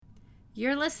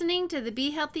You're listening to the Be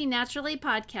Healthy Naturally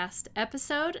podcast,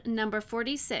 episode number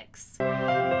 46.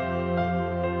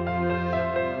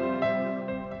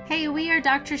 Hey, we are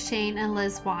Dr. Shane and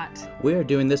Liz Watt. We are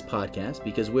doing this podcast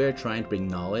because we are trying to bring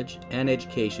knowledge and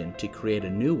education to create a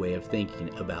new way of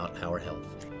thinking about our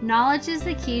health. Knowledge is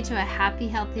the key to a happy,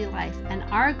 healthy life, and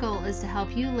our goal is to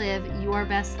help you live your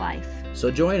best life.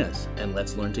 So join us and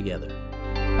let's learn together.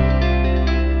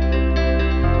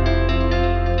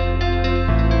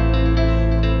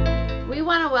 We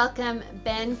want to welcome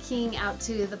Ben King out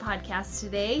to the podcast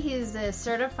today. He's a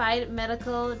certified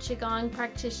medical Qigong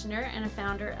practitioner and a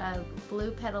founder of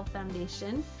Blue Petal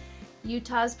Foundation,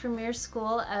 Utah's premier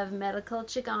school of medical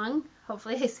Qigong.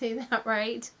 Hopefully I say that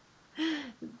right.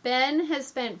 Ben has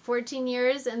spent 14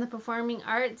 years in the performing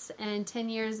arts and 10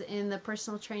 years in the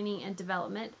personal training and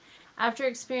development. After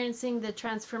experiencing the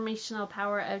transformational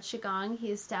power of Qigong,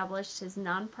 he established his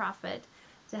nonprofit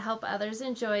to help others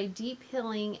enjoy deep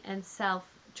healing and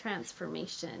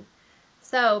self-transformation.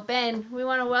 So, Ben, we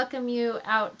want to welcome you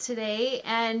out today,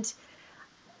 and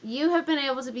you have been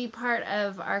able to be part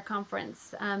of our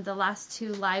conference, the last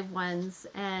two live ones,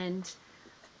 and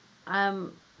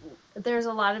there's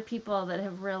a lot of people that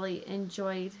have really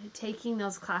enjoyed taking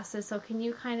those classes. So can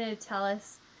you kind of tell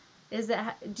us,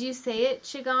 do you say it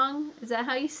Qigong? Is that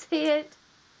how you say it?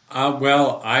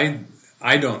 Well, I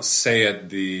don't say it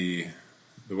the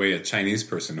way a Chinese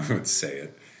person would say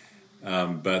it.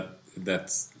 But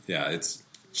it's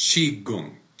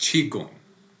Qigong. Qigong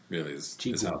really is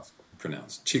how it's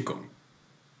pronounced. Qigong.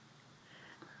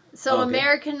 So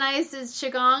Americanized is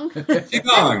Qigong?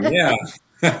 Qigong, yeah.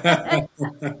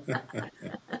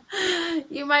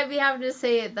 You might be having to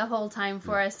say it the whole time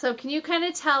for us. So can you kind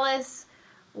of tell us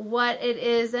what it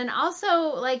is, and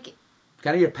also like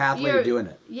kind of your pathway to doing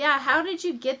it? Yeah, how did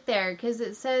you get there? Because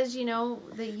it says,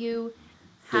 that you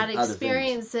had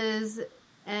experiences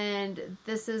and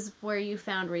this is where you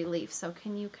found relief. So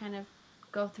can you kind of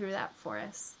go through that for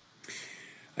us?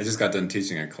 I just got done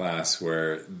teaching a class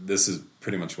where this is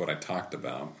pretty much what I talked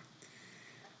about.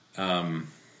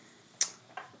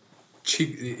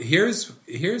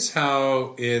 Here's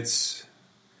how it's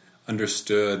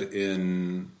understood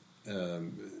in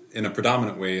a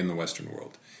predominant way in the Western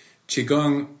world.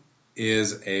 Qigong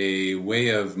is a way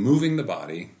of moving the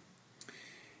body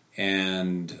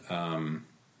and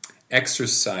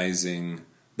exercising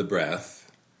the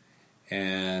breath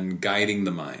and guiding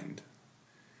the mind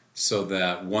so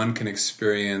that one can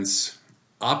experience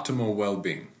optimal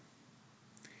well-being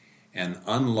and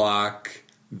unlock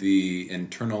the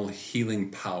internal healing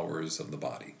powers of the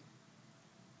body.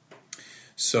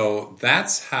 So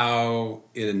that's how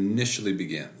it initially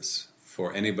begins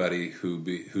for anybody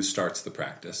who starts the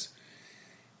practice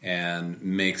and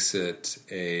makes it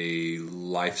a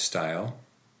lifestyle.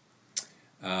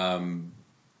 And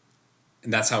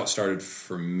that's how it started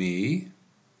for me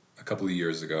a couple of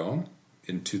years ago.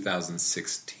 In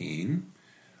 2016,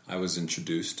 I was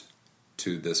introduced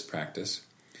to this practice.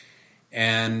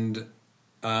 And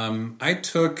I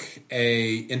took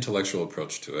an intellectual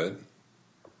approach to it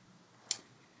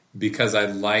because I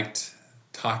liked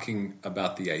talking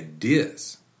about the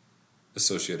ideas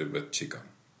associated with Qigong.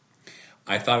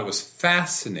 I thought it was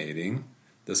fascinating,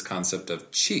 this concept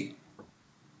of Qi,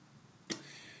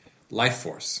 life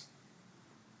force.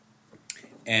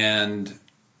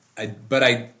 But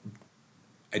I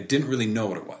didn't really know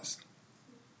what it was.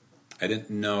 I didn't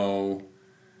know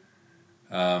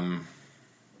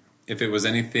if it was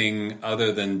anything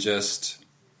other than just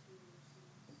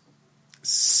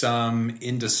some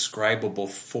indescribable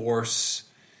force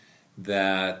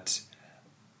that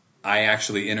I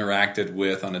actually interacted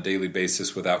with on a daily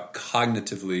basis without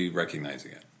cognitively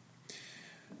recognizing it.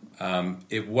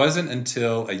 It wasn't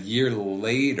until a year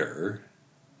later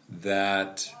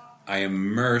that I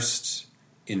immersed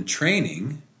in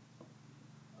training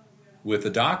with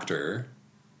a doctor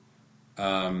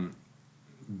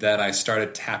that I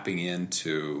started tapping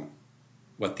into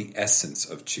what the essence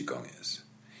of Qigong is.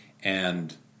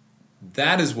 And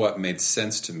that is what made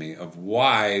sense to me of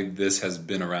why this has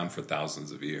been around for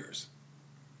thousands of years.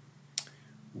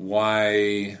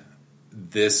 Why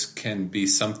this can be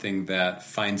something that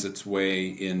finds its way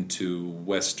into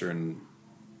Western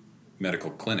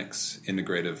medical clinics,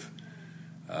 integrative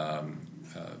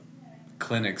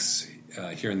clinics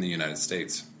here in the United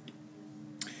States.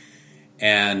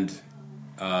 And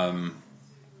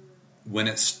when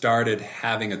it started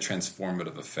having a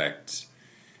transformative effect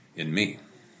in me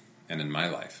and in my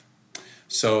life.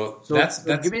 So that's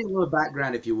give me a little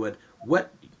background, if you would.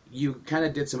 What you kind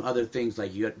of did some other things,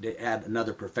 like you had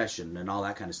another profession and all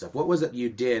that kind of stuff. What was it you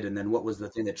did, and then what was the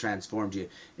thing that transformed you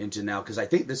into now? Because I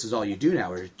think this is all you do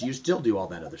now, or do you still do all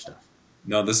that other stuff?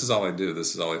 No, this is all I do.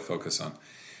 This is all I focus on.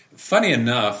 Funny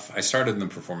enough, I started in the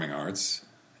performing arts,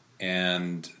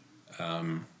 and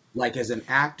like as an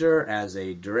actor, as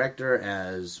a director,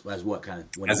 as what kind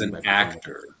of? As an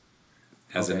actor.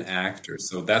 As an actor.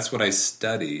 So that's what I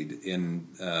studied in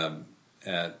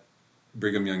at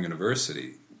Brigham Young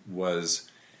University, was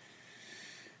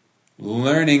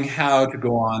learning how to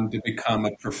go on to become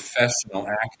a professional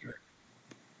actor.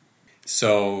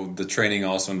 So the training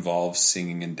also involves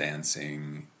singing and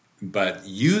dancing, but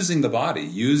using the body,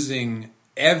 using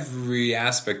every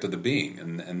aspect of the being.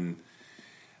 And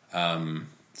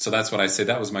so that's what I say.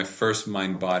 That was my first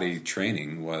mind-body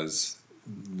training, was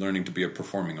learning to be a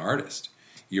performing artist.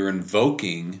 You're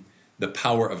invoking the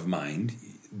power of mind,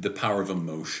 the power of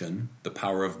emotion, the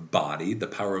power of body, the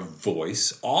power of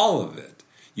voice, all of it.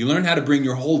 You learn how to bring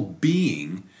your whole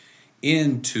being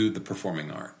into the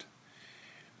performing art.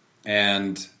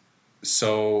 And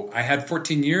so I had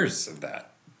 14 years of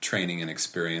that training and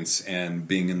experience, and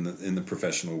being in the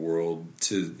professional world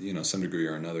to some degree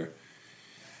or another.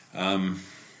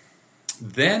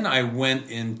 Then I went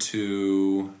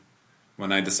into,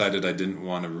 when I decided I didn't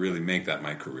want to really make that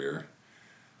my career,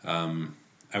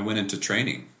 I went into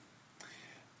training.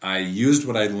 I used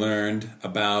what I learned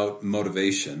about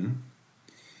motivation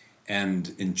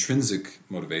and intrinsic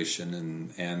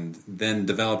motivation, and then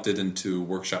developed it into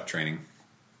workshop training.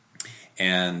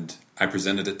 And I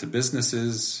presented it to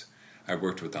businesses. I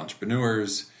worked with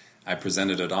entrepreneurs. I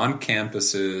presented it on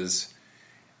campuses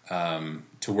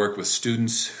to work with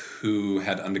students who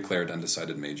had undeclared,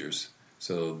 undecided majors,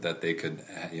 so that they could,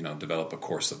 develop a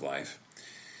course of life.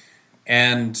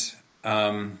 And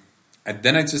then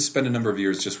I just spent a number of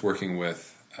years just working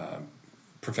with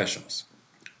professionals,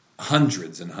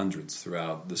 hundreds and hundreds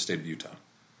throughout the state of Utah.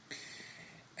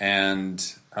 And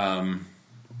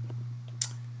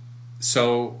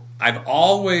so I've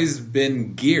always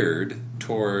been geared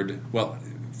toward,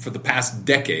 for the past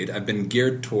decade, I've been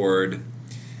geared toward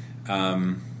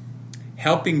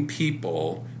helping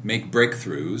people make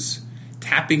breakthroughs,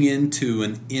 tapping into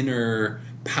an inner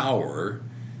power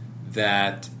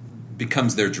that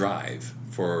becomes their drive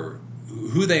for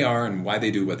who they are and why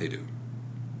they do what they do,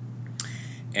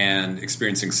 and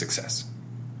experiencing success.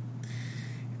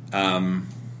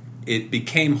 It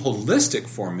became holistic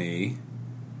for me,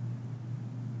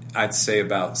 I'd say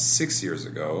about 6 years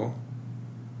ago,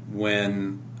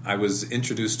 when I was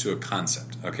introduced to a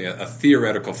concept, a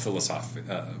theoretical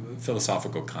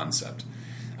philosophical concept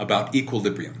about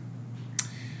equilibrium.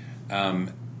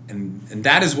 And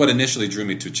that is what initially drew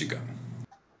me to Qigong.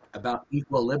 About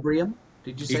equilibrium,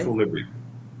 did you say? Equilibrium.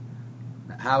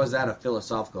 How is that a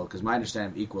philosophical? Because my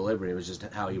understanding of equilibrium is just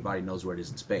how your body knows where it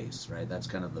is in space, right? That's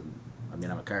kind of I'm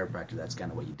a chiropractor, that's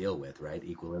kind of what you deal with, right?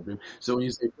 Equilibrium. So when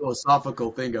you say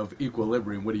philosophical thing of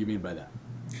equilibrium, what do you mean by that?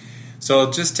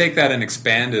 So just take that and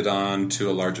expand it on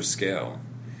to a larger scale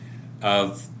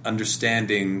of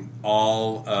understanding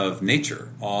all of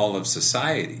nature, all of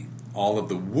society, all of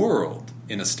the world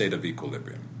in a state of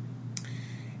equilibrium.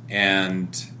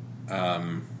 And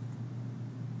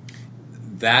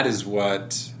that is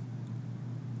what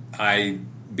I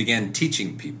began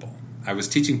teaching people. I was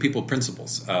teaching people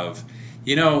principles of,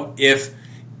 if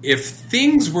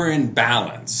things were in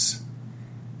balance,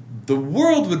 the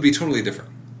world would be totally different.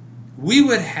 We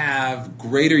would have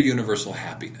greater universal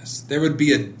happiness. There would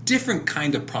be a different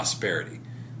kind of prosperity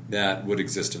that would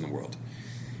exist in the world.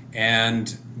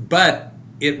 But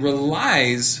it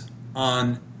relies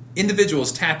on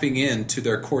individuals tapping into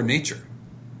their core nature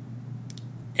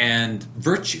and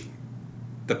virtue,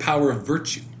 the power of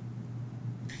virtue,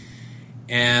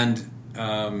 and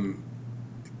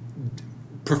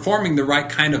performing the right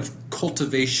kind of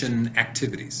cultivation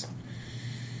activities.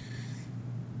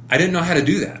 I didn't know how to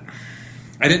do that.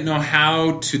 I didn't know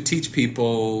how to teach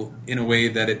people in a way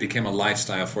that it became a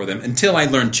lifestyle for them until I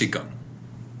learned Qigong.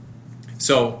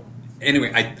 So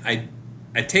anyway,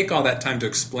 I take all that time to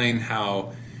explain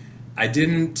how I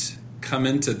didn't come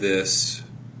into this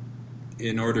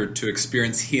in order to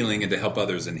experience healing and to help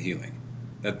others in healing.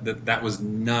 That was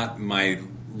not my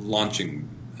launching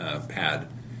pad.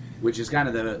 Which is kind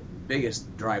of the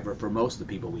biggest driver for most of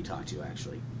the people we talk to,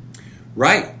 actually.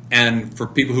 Right, and for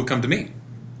people who come to me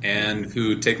and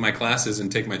who take my classes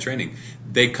and take my training,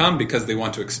 they come because they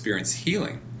want to experience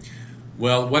healing.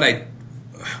 Well, what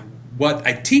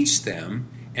I teach them,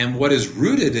 and what is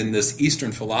rooted in this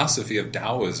Eastern philosophy of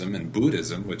Taoism and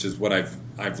Buddhism, which is what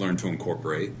I've learned to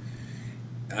incorporate,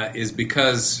 is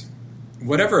because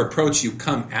whatever approach you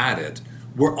come at it,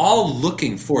 we're all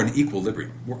looking for an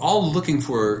equilibrium. We're all looking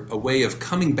for a way of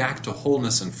coming back to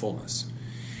wholeness and fullness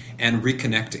and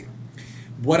reconnecting.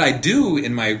 What I do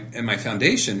in my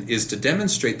foundation is to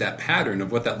demonstrate that pattern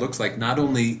of what that looks like, not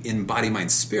only in body,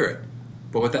 mind, spirit,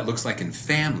 but what that looks like in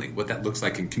family, what that looks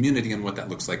like in community, and what that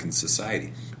looks like in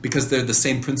society, because they're the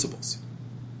same principles.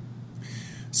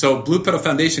 So Blue Petal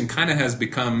Foundation kind of has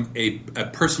become a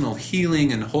personal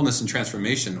healing and wholeness and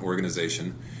transformation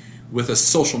organization with a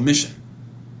social mission.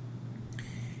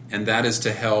 And that is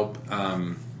to help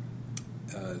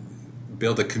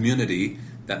build a community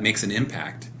that makes an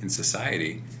impact in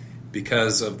society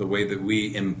because of the way that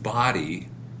we embody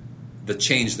the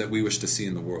change that we wish to see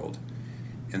in the world.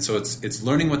 And so it's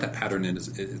learning what that pattern is,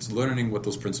 it's learning what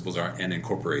those principles are and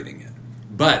incorporating it.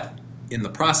 But in the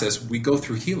process, we go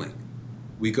through healing.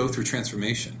 We go through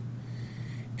transformation.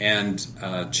 And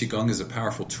Qigong is a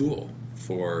powerful tool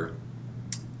for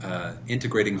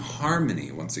integrating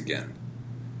harmony, once again,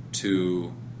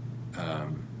 to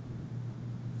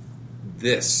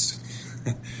this,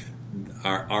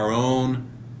 our own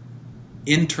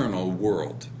internal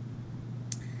world.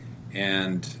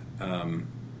 And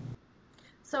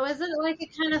so is it like a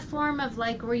kind of form of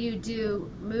like where you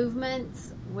do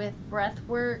movements with breath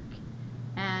work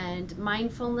and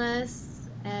mindfulness?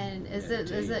 And is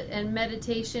it and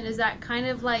meditation? Is that kind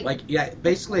of like yeah,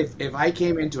 basically if I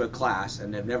came into a class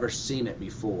and have never seen it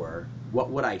before,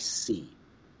 what would I see?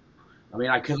 I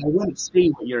mean, because I wouldn't see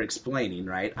what you're explaining,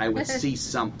 right? I would see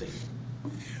something.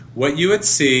 What you would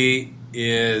see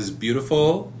is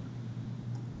beautiful,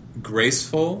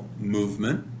 graceful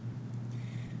movement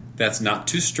that's not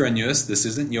too strenuous. This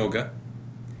isn't yoga,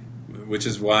 which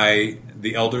is why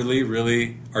the elderly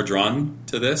really are drawn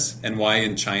to this, and why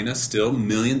in China still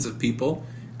millions of people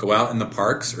go out in the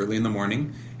parks early in the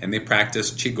morning and they practice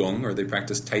Qigong or they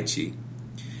practice Tai Chi.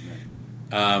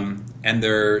 And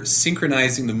they're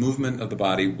synchronizing the movement of the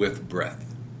body with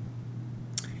breath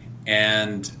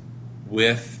and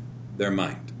with their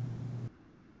mind.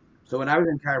 So when I was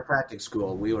in chiropractic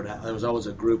school, there was always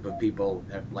a group of people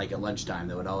like at lunchtime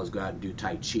that would always go out and do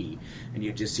Tai Chi, and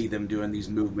you'd just see them doing these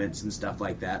movements and stuff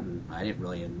like that, and I didn't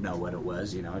really know what it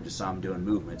was, I just saw them doing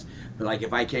movements. But like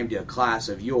if I came to a class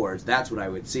of yours, that's what I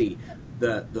would see.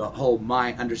 The whole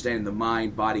mind, understanding the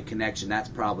mind-body connection, that's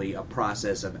probably a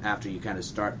process of after you kind of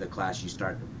start the class, you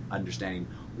start understanding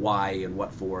why and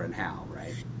what for and how,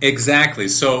 right? Exactly.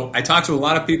 So I talk to a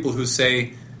lot of people who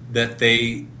say that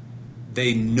they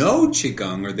know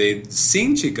Qigong or they've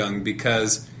seen Qigong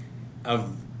because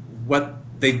of what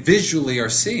they visually are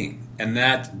seeing. And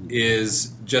that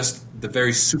is just the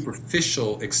very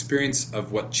superficial experience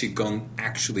of what Qigong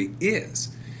actually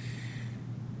is.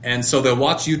 And so they'll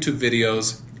watch YouTube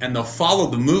videos and they'll follow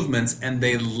the movements and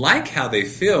they like how they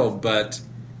feel, but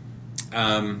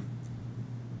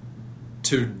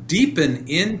to deepen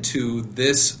into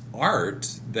this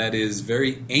art that is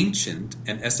very ancient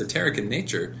and esoteric in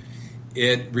nature,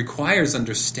 it requires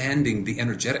understanding the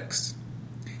energetics.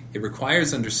 It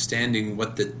requires understanding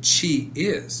what the qi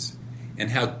is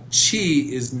and how qi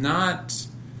is not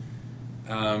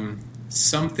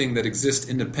something that exists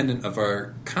independent of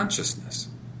our consciousness.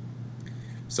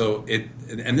 So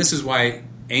and this is why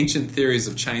ancient theories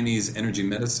of Chinese energy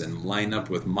medicine line up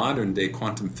with modern day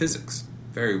quantum physics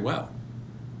very well.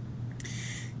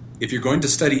 If you're going to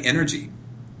study energy,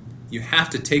 you have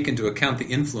to take into account the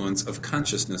influence of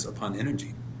consciousness upon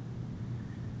energy.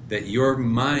 That your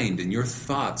mind and your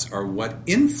thoughts are what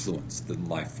influence the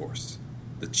life force,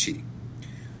 the qi.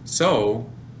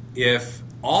 So, if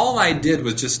all I did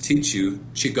was just teach you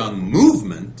Qigong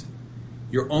movement,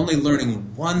 you're only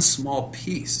learning one small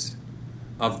piece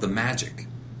of the magic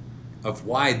of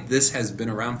why this has been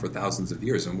around for thousands of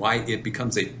years and why it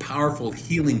becomes a powerful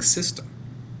healing system.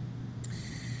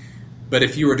 But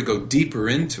if you were to go deeper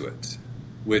into it,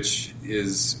 which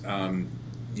is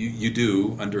you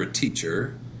do under a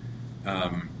teacher,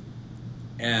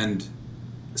 and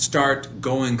start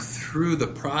going through the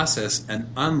process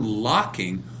and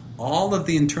unlocking all of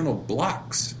the internal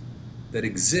blocks that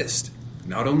exist,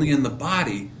 not only in the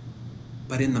body,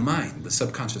 but in the mind, the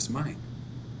subconscious mind.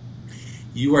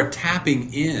 You are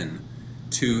tapping in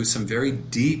to some very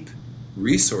deep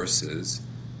resources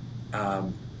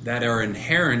that are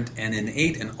inherent and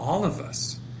innate in all of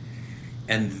us.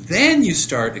 And then you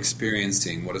start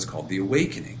experiencing what is called the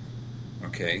awakening.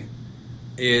 Okay?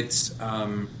 It's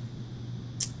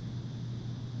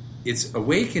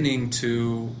awakening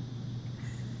to,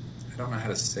 I don't know how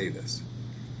to say this.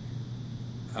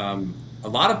 A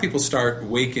lot of people start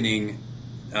awakening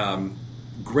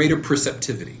greater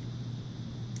perceptivity.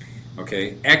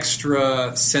 okay,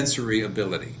 extra sensory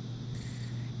ability.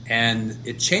 And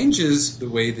it changes the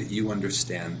way that you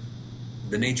understand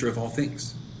the nature of all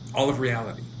things, all of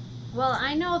reality. Well,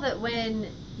 I know that when,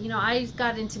 I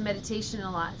got into meditation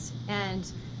a lot, and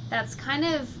that's kind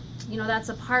of, that's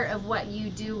a part of what you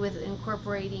do with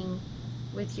incorporating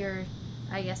with your,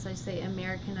 I guess I say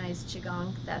Americanized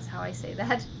Qigong. That's how I say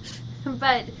that.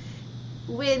 But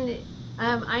when,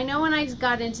 I know when I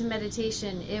got into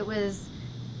meditation, it was,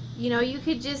 you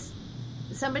could just,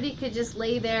 somebody could just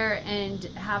lay there and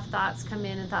have thoughts come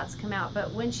in and thoughts come out.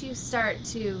 But once you start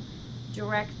to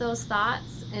direct those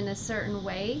thoughts in a certain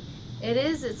way,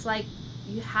 it's like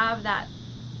you have that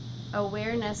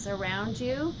awareness around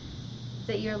you,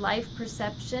 that your life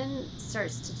perception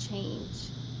starts to change,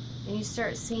 and you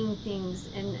start seeing things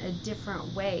in a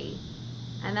different way.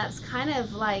 And that's kind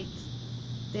of like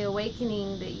the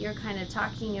awakening that you're kind of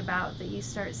talking about, that you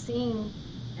start seeing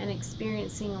and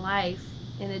experiencing life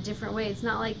in a different way. It's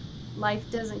not like life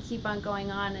doesn't keep on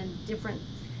going on and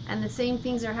the same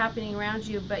things are happening around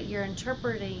you, but you're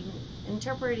interpreting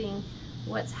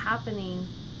what's happening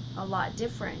a lot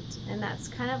different. And that's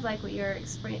kind of like what you're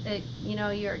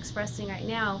expressing right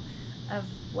now, of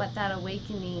what that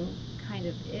awakening kind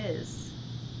of is.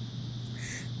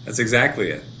 That's exactly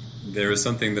it. There was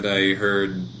something that I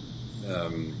heard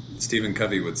Stephen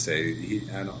Covey would say.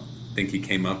 I don't think he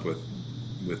came up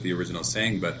with the original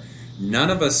saying, but none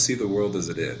of us see the world as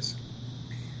it is.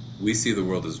 We see the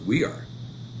world as we are.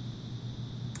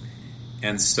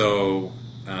 And so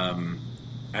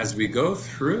as we go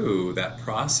through that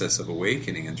process of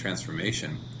awakening and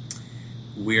transformation,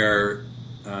 we are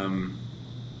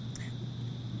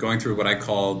going through what I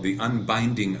call the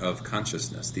unbinding of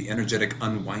consciousness, the energetic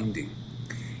unwinding.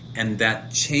 And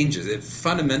that changes, it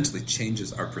fundamentally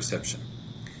changes our perception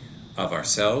of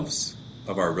ourselves,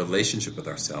 of our relationship with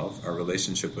ourselves, our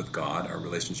relationship with God, our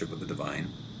relationship with the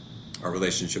divine, our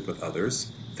relationship with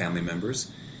others, family members,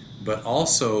 but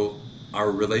also our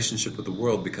relationship with the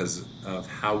world because of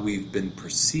how we've been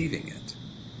perceiving it.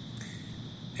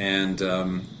 And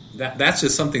that's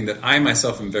just something that I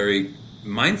myself am very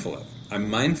mindful of. I'm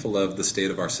mindful of the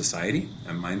state of our society.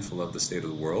 I'm mindful of the state of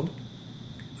the world.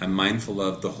 I'm mindful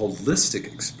of the holistic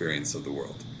experience of the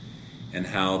world and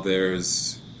how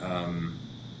there's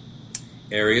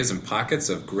areas and pockets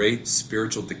of great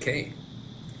spiritual decay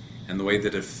and the way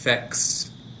that it affects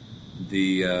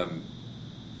the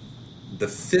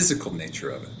physical nature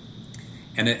of it.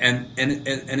 And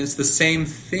it's the same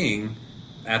thing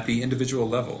at the individual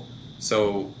level.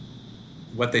 So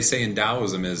what they say in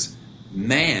Taoism is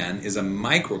man is a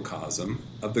microcosm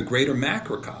of the greater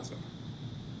macrocosm.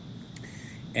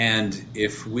 And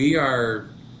if we are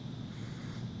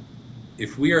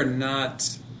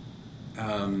not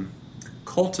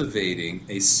cultivating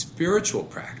a spiritual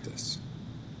practice,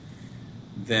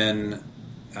 then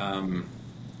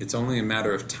it's only a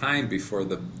matter of time before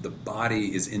the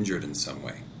body is injured in some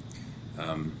way.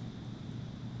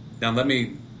 Now let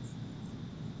me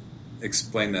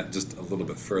explain that just a little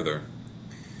bit further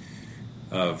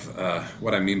of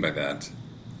what I mean by that.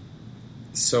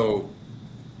 So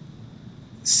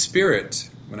spirit,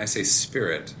 when I say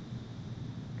spirit,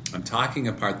 I'm talking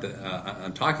about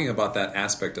that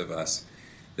aspect of us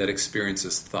that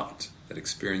experiences thought, that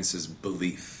experiences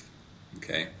belief.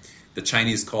 Okay, the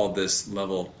Chinese called this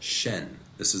level Shen.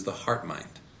 This is the heart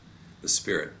mind, the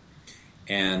spirit,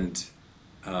 and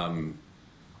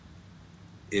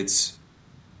it's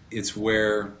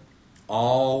where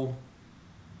all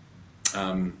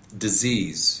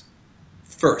disease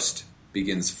first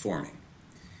begins forming.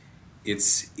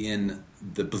 It's in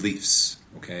the beliefs,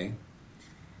 okay?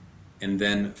 And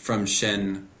then from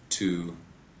Shen to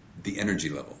the energy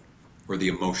level, or the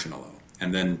emotional level,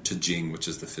 and then to Jing, which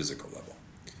is the physical level.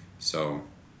 So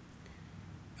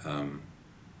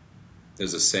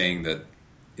there's a saying that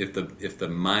if the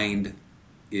mind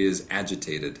is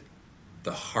agitated,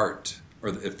 the heart, or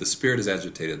if the spirit is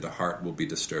agitated, the heart will be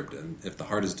disturbed. And if the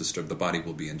heart is disturbed, the body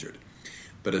will be injured.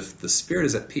 But if the spirit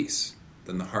is at peace,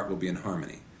 then the heart will be in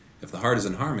harmony. If the heart is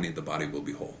in harmony, the body will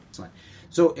be whole.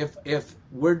 So if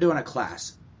we're doing a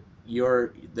class,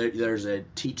 there's a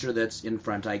teacher that's in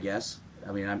front, I guess.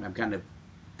 I mean, I'm kind of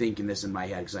thinking this in my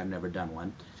head because I've never done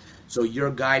one. So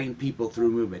you're guiding people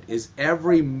through movement. Is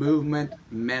every movement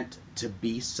meant to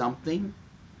be something?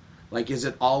 Like, is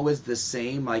it always the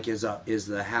same? Like, is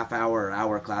the half hour or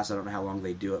hour class, I don't know how long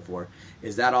they do it for,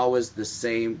 is that always the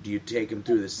same? Do you take them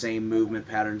through the same movement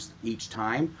patterns each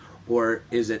time? Or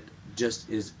is it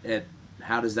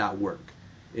how does that work?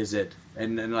 Is it,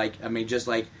 and then like, I mean, just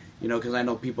like You know, because I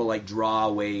know people like draw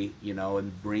away, you know,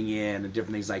 and bring in and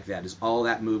different things like that. Does all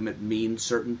that movement mean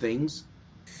certain things?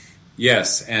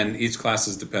 Yes, and each class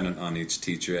is dependent on each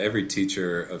teacher. Every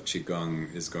teacher of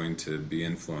Qigong is going to be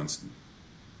influenced.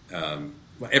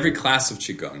 Every class of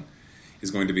Qigong is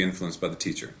going to be influenced by the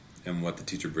teacher and what the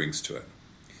teacher brings to it.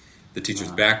 The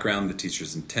teacher's background, the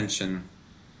teacher's intention.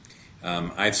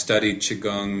 I've studied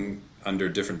Qigong under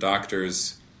different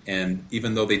doctors, and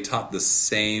even though they taught the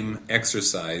same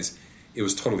exercise, it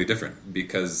was totally different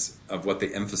because of what they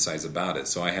emphasize about it.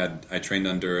 So I trained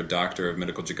under a doctor of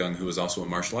medical Qigong who was also a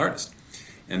martial artist.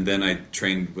 And then I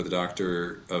trained with a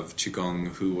doctor of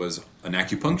Qigong who was an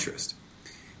acupuncturist.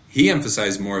 He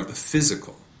emphasized more of the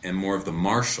physical and more of the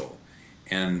martial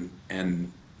and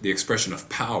the expression of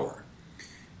power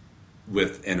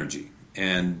with energy.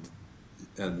 And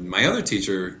my other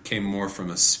teacher came more from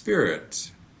a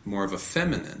spirit, more of a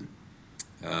feminine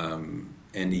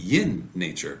and yin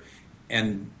nature.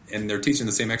 And they're teaching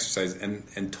the same exercise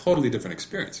and totally different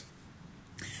experience.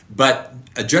 But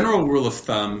a general rule of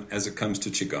thumb as it comes to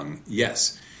Qigong,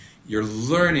 yes, you're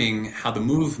learning how the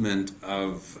movement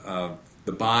of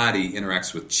the body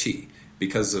interacts with Qi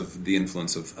because of the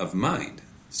influence of mind.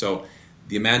 So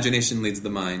the imagination leads the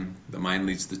mind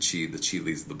leads the Qi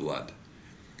leads the blood.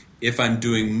 If I'm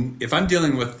dealing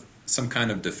with some kind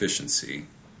of deficiency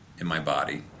in my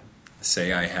body,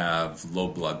 say I have low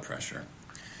blood pressure,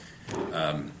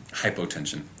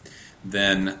 hypotension,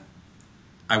 then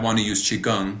I want to use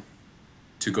Qigong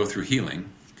to go through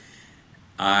healing.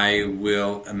 I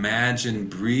will imagine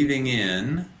breathing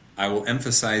in. I will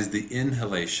emphasize the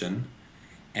inhalation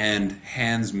and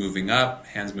hands moving up,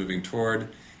 hands moving toward,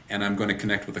 and I'm going to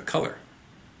connect with a color.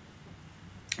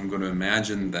 I'm going to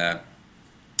imagine that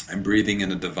I'm breathing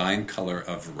in a divine color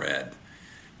of red,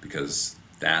 because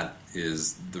that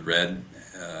is the red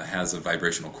has a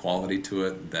vibrational quality to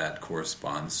it that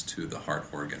corresponds to the heart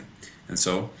organ. And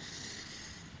so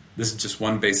this is just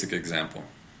one basic example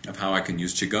of how I can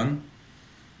use Qigong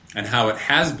and how it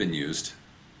has been used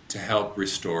to help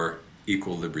restore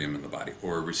equilibrium in the body,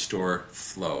 or restore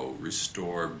flow,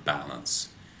 restore balance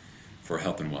for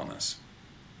health and wellness.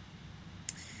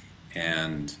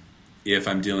 And if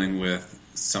I'm dealing with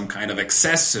some kind of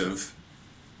excessive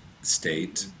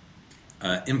state,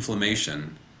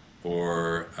 inflammation,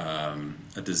 or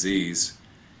a disease,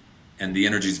 and the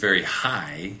energy is very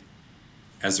high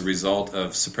as a result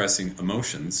of suppressing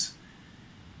emotions,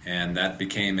 and that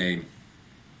became a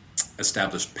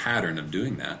established pattern of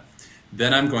doing that,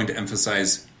 then I'm going to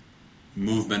emphasize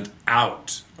movement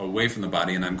out, away from the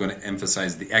body, and I'm going to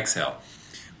emphasize the exhale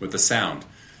with the sound.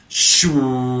 Shoo!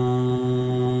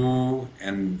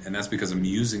 And that's because I'm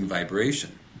using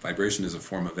vibration. Vibration is a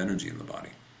form of energy in the body.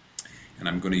 And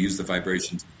I'm going to use the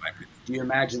vibration to vibrate. Do you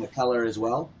imagine the color as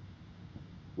well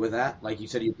with that? Like you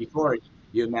said before,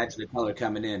 you imagine the color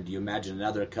coming in. Do you imagine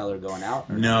another color going out?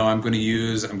 No, I'm going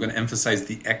to emphasize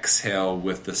the exhale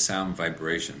with the sound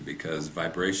vibration, because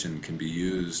vibration can be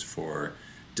used for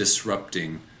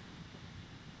disrupting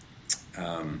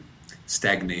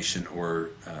stagnation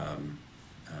or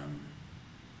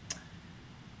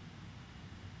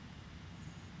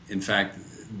in fact,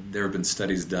 there have been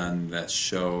studies done that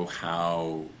show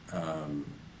how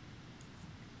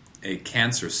a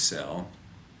cancer cell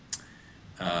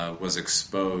was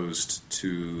exposed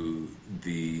to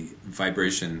the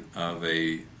vibration of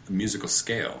a musical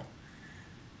scale.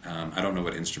 I don't know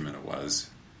what instrument it was,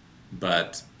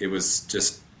 but it was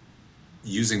just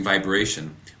using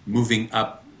vibration, moving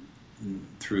up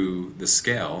through the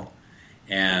scale,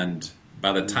 and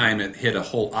by the time it hit a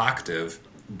whole octave,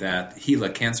 that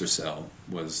HeLa cancer cell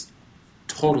was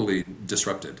totally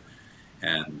disrupted.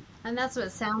 And that's what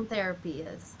sound therapy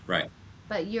is. Right.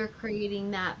 But you're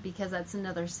creating that because that's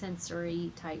another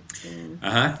sensory type thing.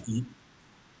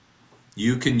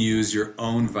 You can use your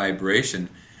own vibration,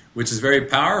 which is very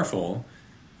powerful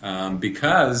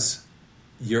because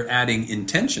you're adding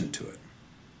intention to it.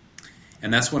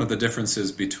 And that's one of the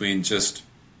differences between just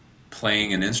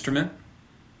playing an instrument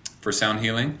for sound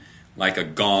healing, like a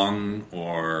gong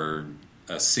or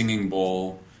a singing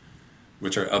bowl,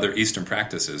 which are other Eastern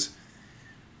practices.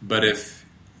 But if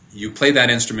you play that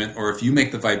instrument, or if you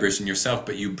make the vibration yourself,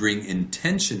 but you bring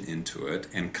intention into it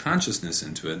and consciousness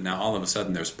into it, now all of a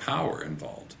sudden there's power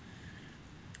involved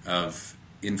of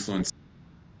influence.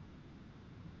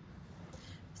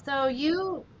 So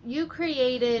you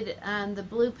created the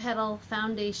Blue Petal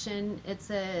Foundation. It's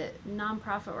a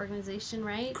nonprofit organization,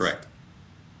 right? Correct.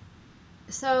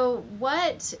 So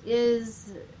what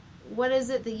is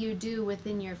it that you do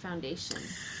within your foundation?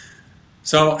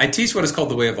 So I teach what is called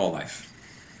the Way of All Life.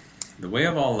 The Way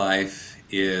of All Life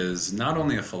is not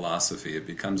only a philosophy, it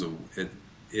becomes it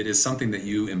is something that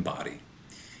you embody.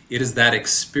 It is that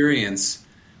experience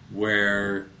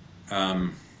where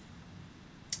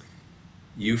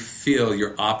you feel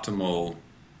your optimal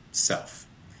self.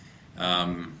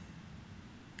 And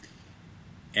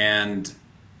I'm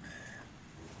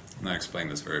not explaining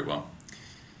this very well.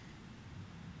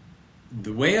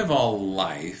 The way of all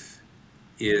life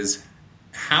is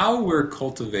how we're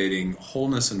cultivating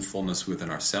wholeness and fullness within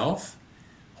ourselves,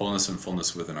 wholeness and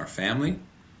fullness within our family,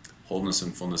 wholeness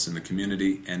and fullness in the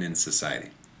community and in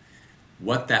society.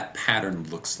 What that pattern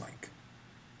looks like.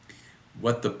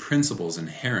 What the principles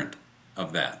inherent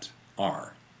of that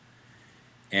are.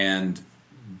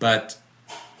 But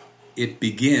it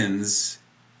begins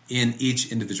in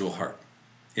each individual heart.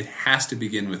 It has to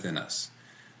begin within us.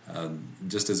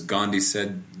 Just as Gandhi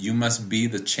said, you must be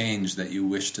the change that you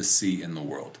wish to see in the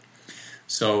world.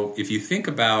 So if you think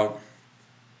about,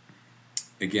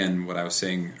 again, what I was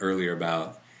saying earlier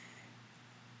about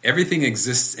everything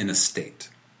exists in a state.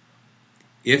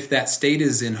 If that state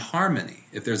is in harmony,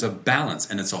 if there's a balance,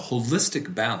 and it's a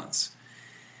holistic balance,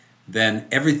 then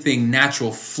everything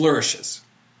natural flourishes.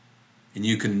 And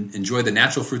you can enjoy the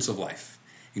natural fruits of life,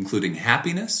 including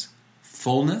happiness,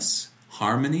 fullness,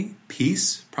 harmony,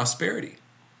 peace, prosperity.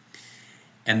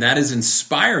 And that is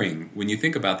inspiring when you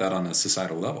think about that on a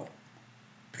societal level.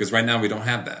 Because right now we don't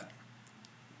have that.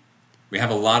 We have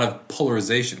a lot of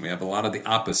polarization. We have a lot of the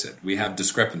opposite. We have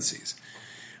discrepancies.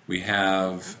 We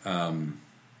have a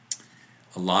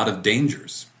lot of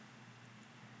dangers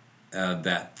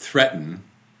that threaten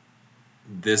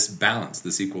this balance,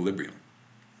 this equilibrium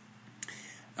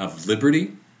of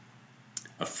liberty,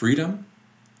 of freedom,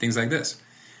 things like this.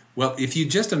 Well, if you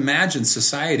just imagine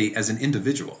society as an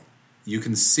individual, you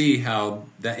can see how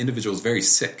that individual is very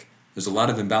sick. There's a lot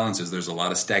of imbalances. There's a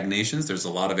lot of stagnations. There's a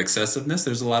lot of excessiveness.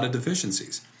 There's a lot of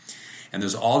deficiencies. And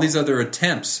there's all these other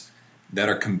attempts that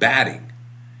are combating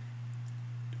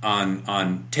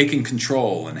on taking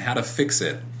control and how to fix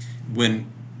it,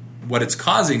 when what it's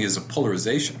causing is a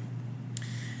polarization.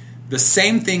 The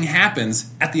same thing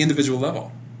happens at the individual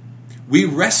level. We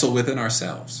wrestle within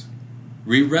ourselves.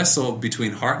 We wrestle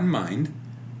between heart and mind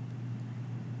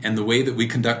and the way that we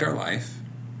conduct our life,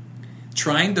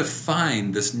 trying to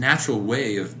find this natural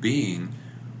way of being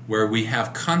where we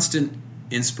have constant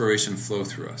inspiration flow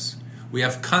through us. We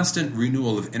have constant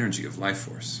renewal of energy, of life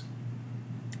force.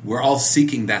 We're all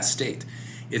seeking that state.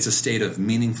 It's a state of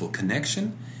meaningful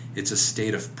connection. It's a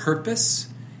state of purpose.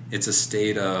 It's a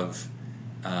state of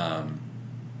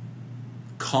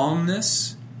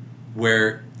calmness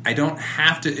where I don't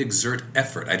have to exert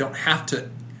effort. I don't have to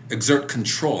exert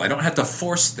control. I don't have to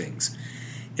force things.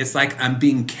 It's like I'm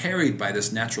being carried by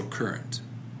this natural current.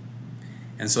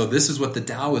 And so this is what the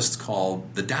Taoists call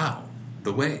the Tao,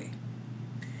 the way.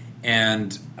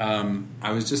 And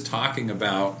I was just talking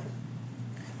about,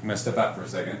 I'm going to step out for a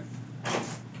second.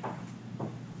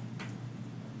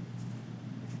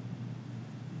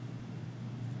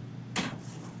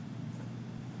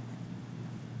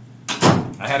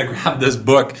 I had to grab this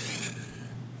book.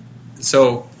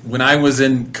 So when I was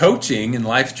in coaching and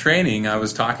life training, I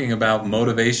was talking about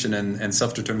motivation and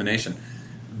self-determination.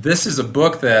 This is a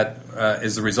book that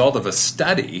is the result of a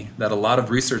study that a lot of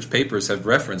research papers have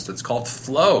referenced. It's called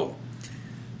Flow,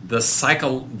 the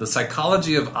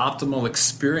psychology of optimal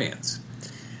experience.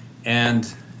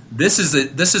 And this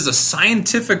is a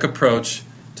scientific approach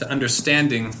to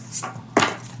understanding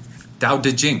Tao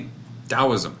Te Ching,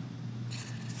 Taoism.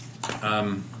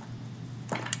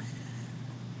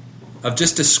 Of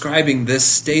just describing this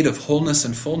state of wholeness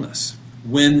and fullness.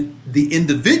 When the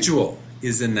individual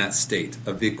is in that state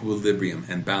of equilibrium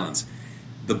and balance,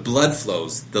 the blood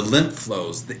flows, the lymph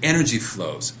flows, the energy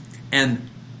flows.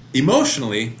 And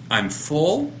emotionally, I'm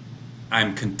full,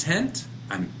 I'm content,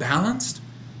 I'm balanced,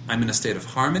 I'm in a state of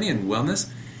harmony and wellness,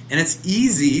 and it's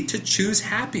easy to choose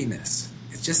happiness.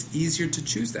 It's just easier to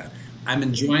choose that. I'm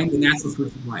enjoying the natural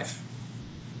fruits of life.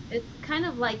 It's kind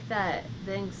of like the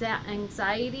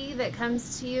anxiety that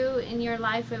comes to you in your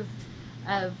life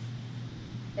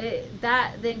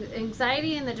the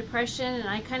anxiety and the depression, and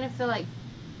I kind of feel like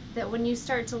that when you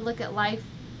start to look at life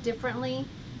differently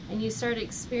and you start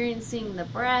experiencing the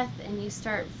breath and you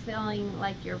start feeling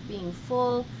like you're being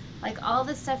full, like all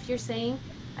the stuff you're saying,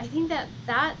 I think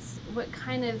that's what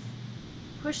kind of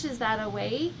pushes that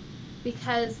away,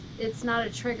 because it's not a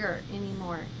trigger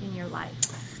anymore in your life.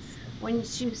 When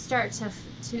you start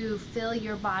to fill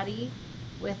your body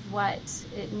with what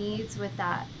it needs, with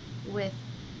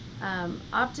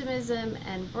optimism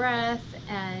and breath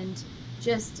and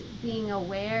just being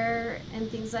aware and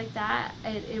things like that,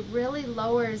 it really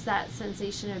lowers that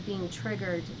sensation of being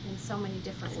triggered in so many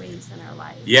different ways in our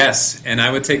lives. Yes, and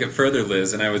I would take it further,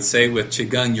 Liz, and I would say with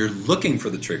Qigong, you're looking for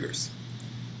the triggers.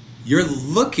 You're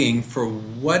looking for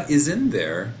what is in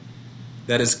there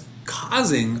that is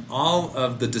causing all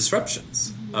of the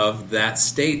disruptions of that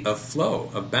state of flow,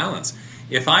 of balance.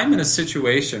 If I'm in a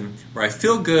situation where I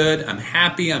feel good, I'm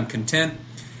happy, I'm content,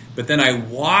 but then I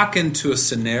walk into a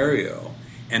scenario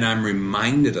and I'm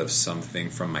reminded of something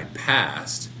from my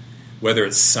past, whether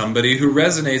it's somebody who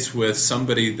resonates with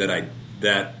somebody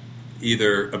that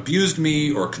either abused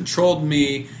me or controlled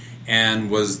me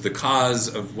and was the cause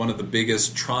of one of the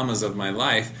biggest traumas of my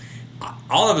life,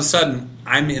 all of a sudden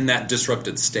I'm in that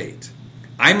disrupted state.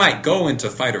 I might go into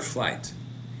fight or flight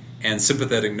and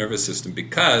sympathetic nervous system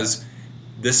because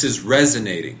this is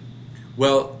resonating.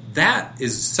 Well, that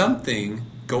is something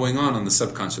going on the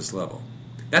subconscious level.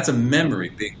 That's a memory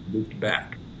being looped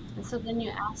back. And so then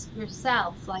you ask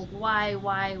yourself, like, why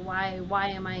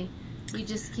am I? You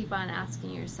just keep on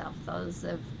asking yourself those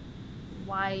of,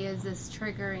 why is this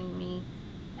triggering me,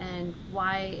 and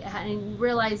why, and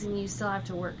realizing you still have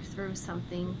to work through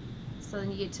something, so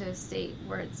then you get to a state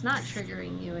where it's not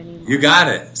triggering you anymore. You got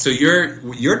it. So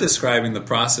you're describing the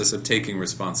process of taking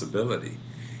responsibility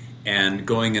and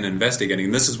going and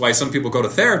investigating. This is why some people go to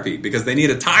therapy, because they need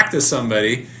to talk to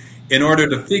somebody in order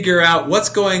to figure out what's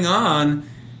going on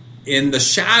in the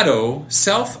shadow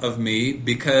self of me,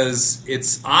 because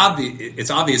it's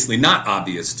obviously not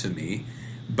obvious to me,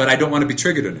 but I don't want to be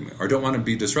triggered anymore, or don't want to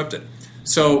be disrupted.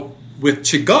 So with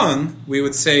Qigong, we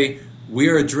would say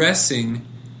we're taking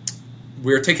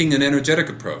an energetic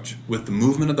approach with the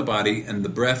movement of the body and the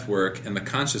breath work and the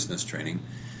consciousness training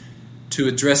to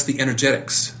address the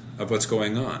energetics of what's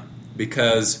going on,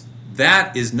 because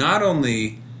that is not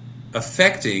only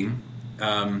affecting,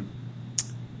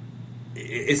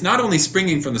 it's not only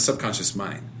springing from the subconscious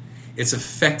mind, it's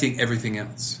affecting everything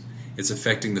else. It's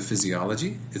affecting the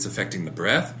physiology, it's affecting the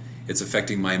breath, it's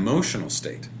affecting my emotional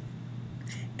state.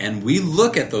 And we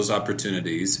look at those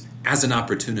opportunities as an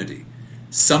opportunity.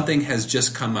 Something has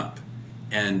just come up,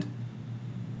 and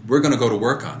we're going to go to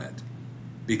work on it,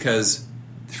 because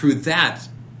through that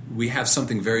we have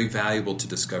something very valuable to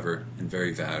discover and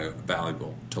very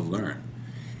valuable to learn.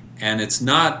 And it's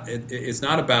not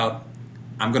about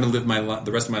I'm going to live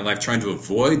the rest of my life trying to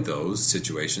avoid those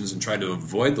situations and try to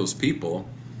avoid those people,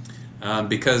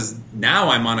 because now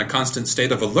I'm on a constant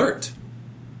state of alert,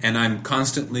 and I'm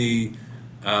constantly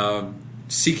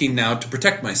seeking now to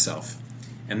protect myself.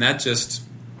 And that's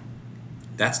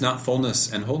not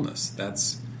fullness and wholeness.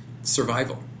 That's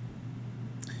survival.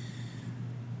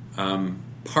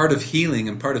 Part of healing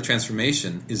and part of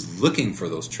transformation is looking for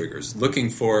those triggers,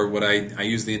 looking for what I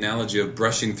use the analogy of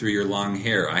brushing through your long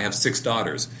hair. I have 6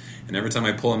 daughters, and every time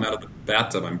I pull them out of the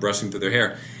bathtub, I'm brushing through their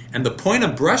hair. And the point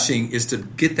of brushing is to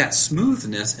get that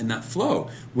smoothness and that flow.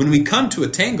 When we come to a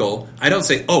tangle, I don't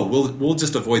say, oh, we'll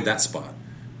just avoid that spot.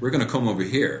 We're going to come over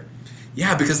here.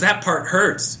 Yeah, because that part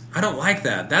hurts. I don't like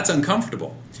that. That's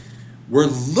uncomfortable. We're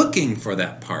looking for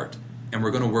that part, and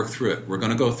we're going to work through it. We're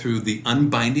going to go through the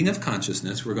unbinding of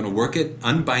consciousness. We're going to work at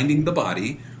unbinding the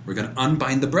body. We're going to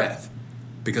unbind the breath,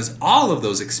 because all of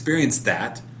those experience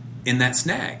that in that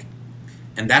snag.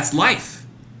 And that's life.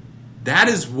 That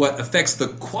is what affects the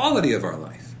quality of our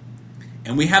life.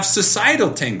 And we have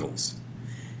societal tangles.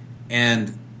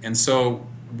 And so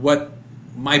what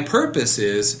my purpose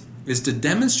is to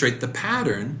demonstrate the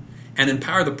pattern and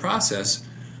empower the process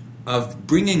of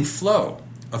bringing flow,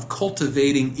 of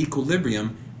cultivating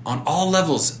equilibrium on all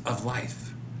levels of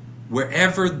life,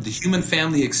 wherever the human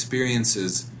family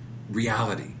experiences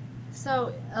reality.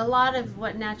 So a lot of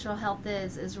what natural health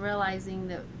is realizing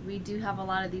that we do have a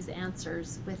lot of these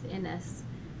answers within us.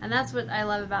 And that's what I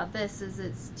love about this, is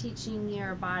it's teaching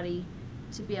your body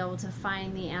to be able to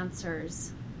find the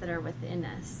answers that are within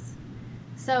us.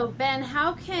 So Ben,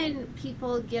 how can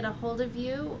people get a hold of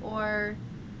you or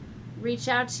reach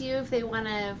out to you if they want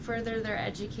to further their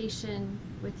education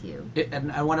with you?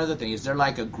 And one other thing, is there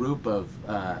like a group of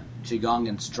Qigong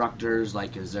instructors?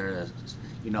 Like, is there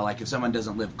like if someone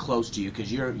doesn't live close to you,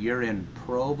 because you're in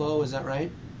Provo, is that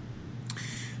right?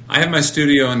 I have my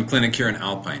studio and clinic here in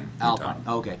Alpine.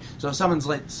 Okay. So if someone's,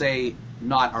 let's say,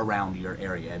 not around your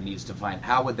area and needs to find,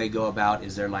 how would they go about?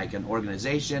 Is there like an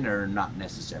organization, or not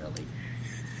necessarily?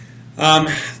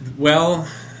 Well,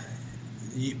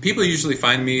 people usually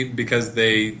find me because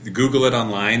they Google it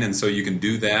online, and so you can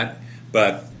do that.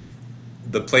 But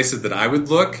the places that I would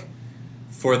look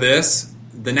for this,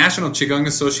 the National Qigong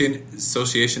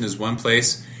Association is one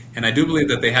place, And I do believe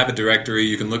that they have a directory.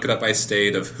 You can look it up by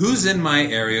state of who's in my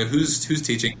area, who's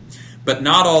teaching. But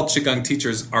not all Qigong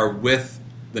teachers are with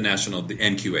the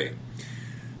NQA.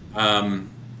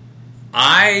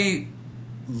 I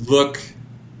look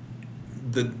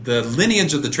the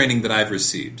lineage of the training that I've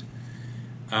received,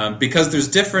 because there's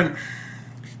different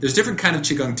kind of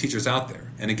Qigong teachers out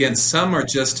there. And again, some are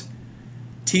just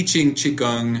teaching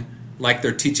Qigong like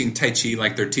they're teaching Tai Chi,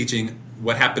 like they're teaching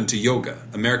what happened to yoga,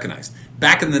 Americanized.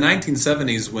 Back in the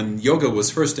 1970s, when yoga was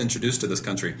first introduced to this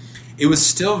country, it was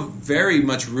still very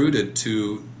much rooted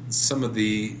to some of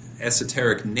the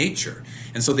esoteric nature.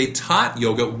 And so they taught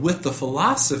yoga with the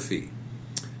philosophy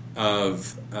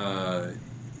of,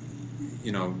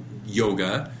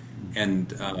 yoga.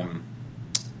 And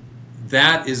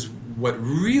that is what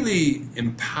really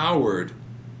empowered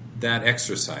that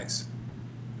exercise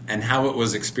and how it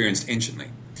was experienced anciently.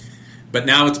 But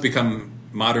now it's become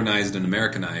modernized and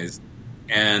Americanized,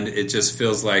 and it just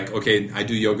feels like, okay, I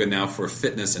do yoga now for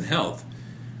fitness and health.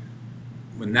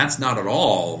 When that's not at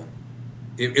all,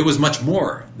 it was much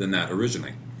more than that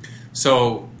originally.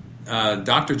 So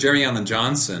Dr. Jerry Allen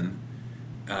Johnson,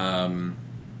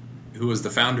 who was the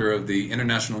founder of the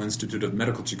International Institute of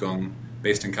Medical Qigong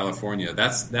based in California,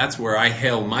 that's where I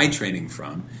hail my training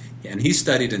from. And he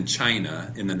studied in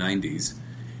China in the 90s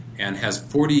and has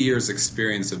 40 years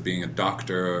experience of being a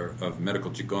doctor of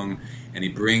medical Qigong, and he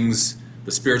brings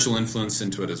the spiritual influence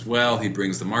into it as well. He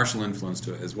brings the martial influence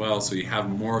to it as well. So you have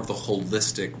more of the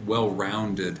holistic,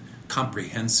 well-rounded,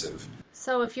 comprehensive.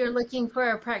 So if you're looking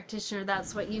for a practitioner,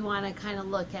 that's what you want to kind of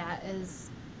look at, is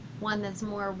one that's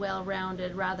more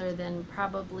well-rounded rather than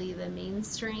probably the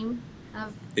mainstream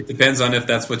of... It depends on if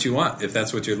that's what you want, if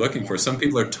that's what you're looking for. Some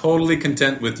people are totally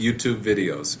content with YouTube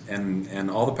videos, and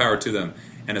all the power to them,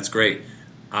 and it's great.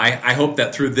 I hope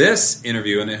that through this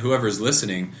interview, and whoever's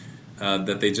listening,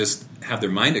 that they just have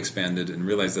their mind expanded and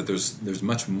realize that there's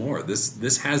much more.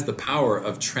 This has the power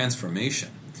of transformation.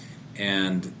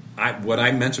 And what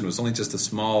I mentioned was only just a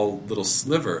small little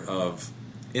sliver of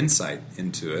insight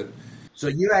into it. So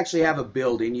you actually have a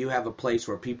building, you have a place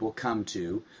where people come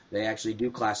to. They actually do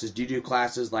classes. Do you do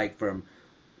classes like from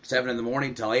 7 in the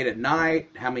morning till 8 at night?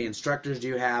 How many instructors do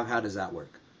you have? How does that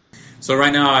work? So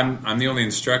right now I'm the only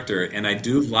instructor, and I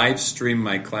do live stream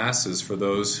my classes for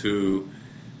those who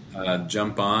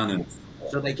jump on. And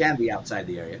so they can be outside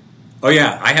the area. Oh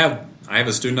yeah, I have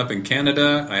a student up in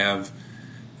Canada. I have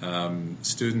other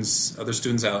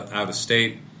students out of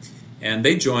state, and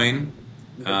they join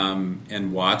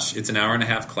and watch. It's an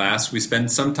hour-and-a-half class. We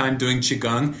spend some time doing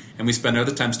Qigong, and we spend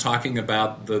other times talking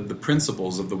about the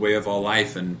principles of the way of all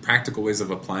life and practical ways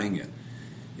of applying it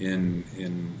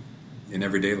in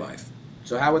everyday life.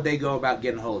 So how would they go about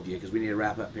getting a hold of you? Because we need to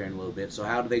wrap up here in a little bit. So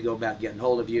how do they go about getting a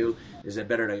hold of you? Is it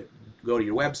better to go to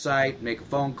your website, make a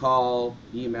phone call,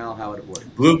 email? How would it work?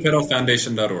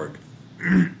 BluePetalFoundation.org.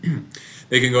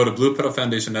 They can go to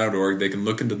BluePetalFoundation.org. They can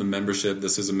look into the membership.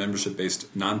 This is a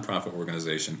membership-based nonprofit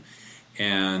organization.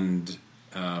 And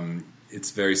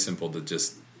it's very simple to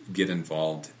just get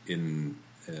involved in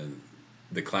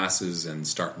the classes and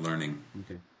start learning.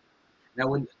 Okay. Now,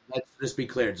 let's just be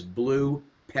clear. It's Blue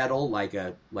Petal, like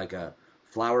a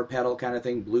flower petal kind of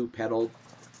thing, Blue Petal.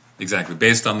 Exactly,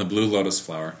 based on the blue lotus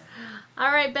flower.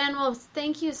 All right, Ben, well,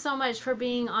 thank you so much for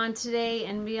being on today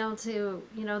and being able to,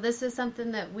 this is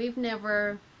something that we've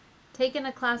never taken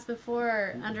a class before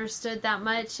or understood that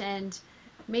much, and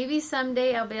maybe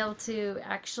someday I'll be able to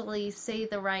actually say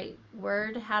the right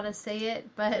word, how to say it,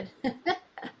 but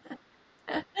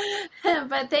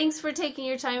but thanks for taking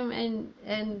your time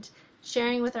and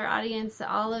sharing with our audience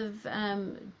all of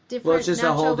different well, it's just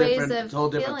natural a whole different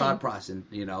feeling. thought process,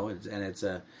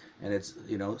 and it's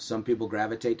some people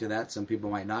gravitate to that, some people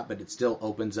might not, but it still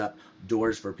opens up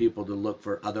doors for people to look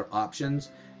for other options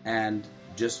and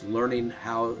just learning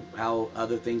how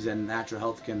other things in natural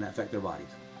health can affect their bodies.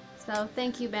 So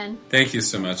thank you, Ben. Thank you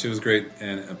so much. It was great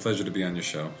and a pleasure to be on your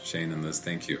show, Shane, and Liz.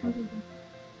 Thank you.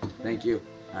 Thank you.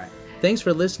 All right. Thanks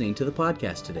for listening to the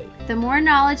podcast today. The more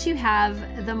knowledge you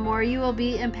have, the more you will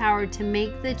be empowered to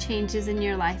make the changes in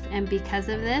your life. And because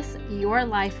of this, your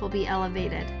life will be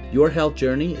elevated. Your health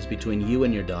journey is between you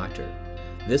and your doctor.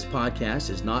 This podcast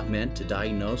is not meant to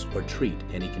diagnose or treat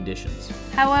any conditions.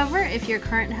 However, if your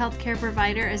current healthcare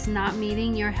provider is not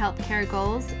meeting your healthcare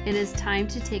goals, it is time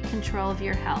to take control of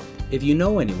your health. If you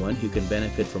know anyone who can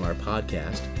benefit from our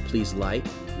podcast, please leave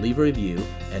a review,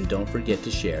 and don't forget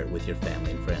to share it with your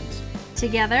family and friends.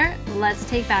 Together, let's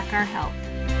take back our health.